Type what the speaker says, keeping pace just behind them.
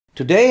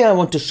Today I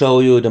want to show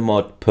you the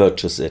mod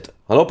Purchase-it.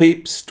 Hello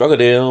peeps,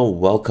 Drugger,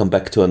 welcome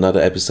back to another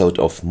episode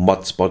of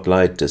Mod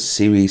Spotlight, the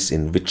series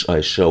in which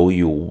I show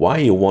you why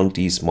you want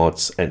these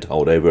mods and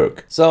how they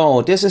work.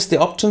 So this is the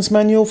options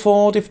menu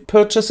for the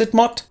Purchase-it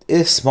mod.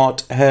 This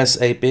mod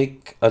has a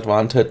big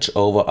advantage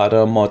over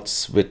other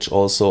mods which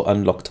also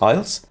unlock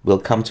tiles. We'll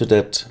come to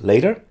that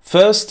later.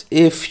 First,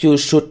 if you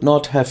should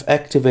not have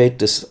activated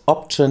this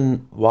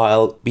option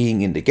while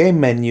being in the game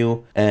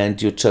menu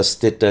and you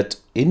just did that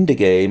in the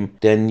game,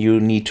 then you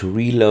need to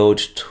reload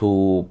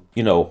to,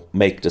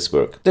 make this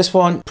work. This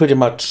one pretty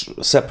much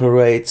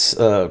separates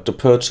the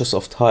purchase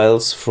of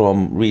tiles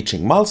from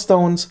reaching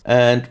milestones,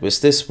 and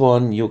with this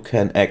one you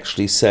can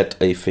actually set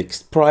a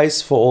fixed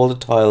price for all the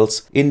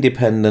tiles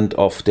independent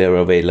of their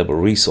available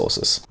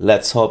resources.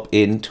 Let's hop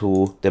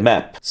into the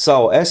map.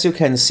 So as you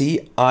can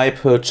see, I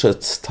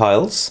purchased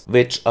tiles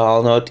which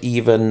are not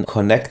even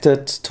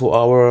connected to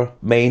our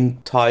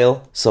main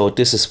tile, so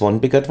this is one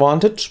big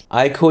advantage.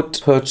 I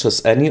could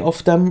purchase any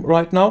of them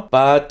right now,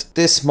 but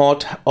this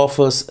mod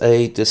offers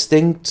a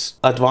distinct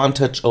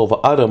advantage over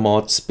other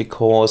mods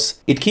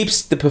because it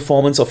keeps the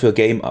performance of your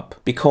game up.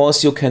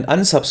 Because you can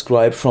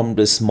unsubscribe from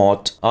this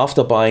mod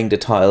after buying the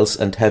tiles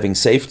and having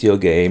saved your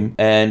game,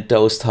 and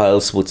those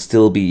tiles would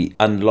still be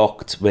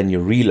unlocked when you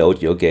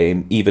reload your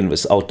game even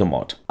without the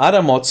mod.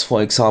 Other mods,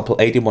 for example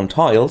 81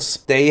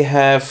 tiles, they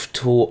have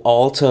to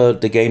alter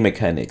the game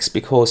mechanics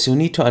because you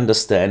need to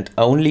understand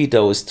only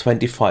those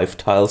 25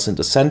 tiles in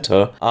the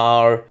center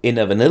are in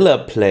a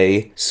vanilla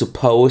play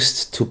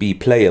supposed to be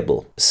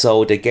playable.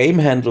 So the game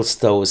handles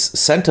those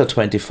center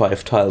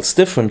 25 tiles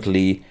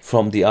differently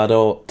from the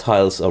other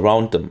tiles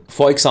around them.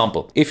 For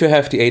example, if you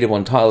have the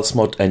 81 tiles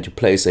mod and you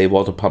place a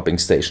water pumping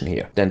station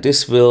here, then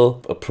this will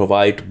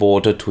provide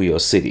water to your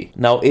city.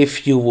 Now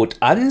if you would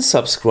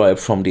unsubscribe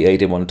from the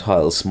 81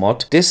 tiles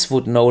mod, this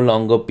would no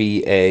longer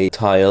be a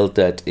tile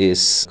that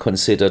is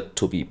considered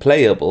to be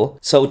playable,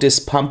 so this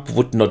pump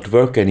would not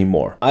work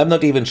anymore. I'm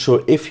not even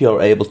sure if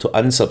you're able to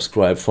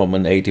unsubscribe from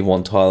an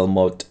 81 tile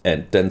mod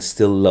and then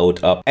still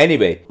load up.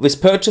 Anyway,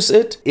 with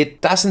Purchase-it, it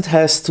doesn't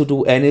has to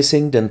do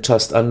anything than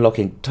just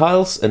unlocking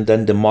tiles, and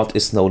then the mod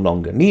is no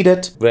longer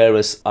needed,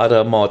 whereas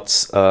other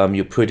mods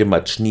you pretty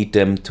much need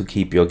them to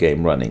keep your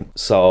game running.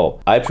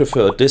 So I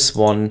prefer this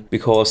one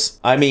because,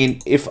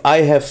 if I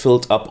have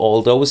filled up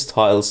all those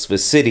tiles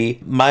with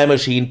city, my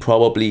machine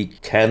probably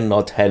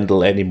cannot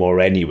handle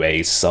anymore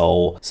anyway.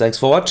 So thanks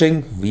for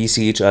watching, we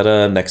see each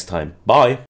other next time, bye!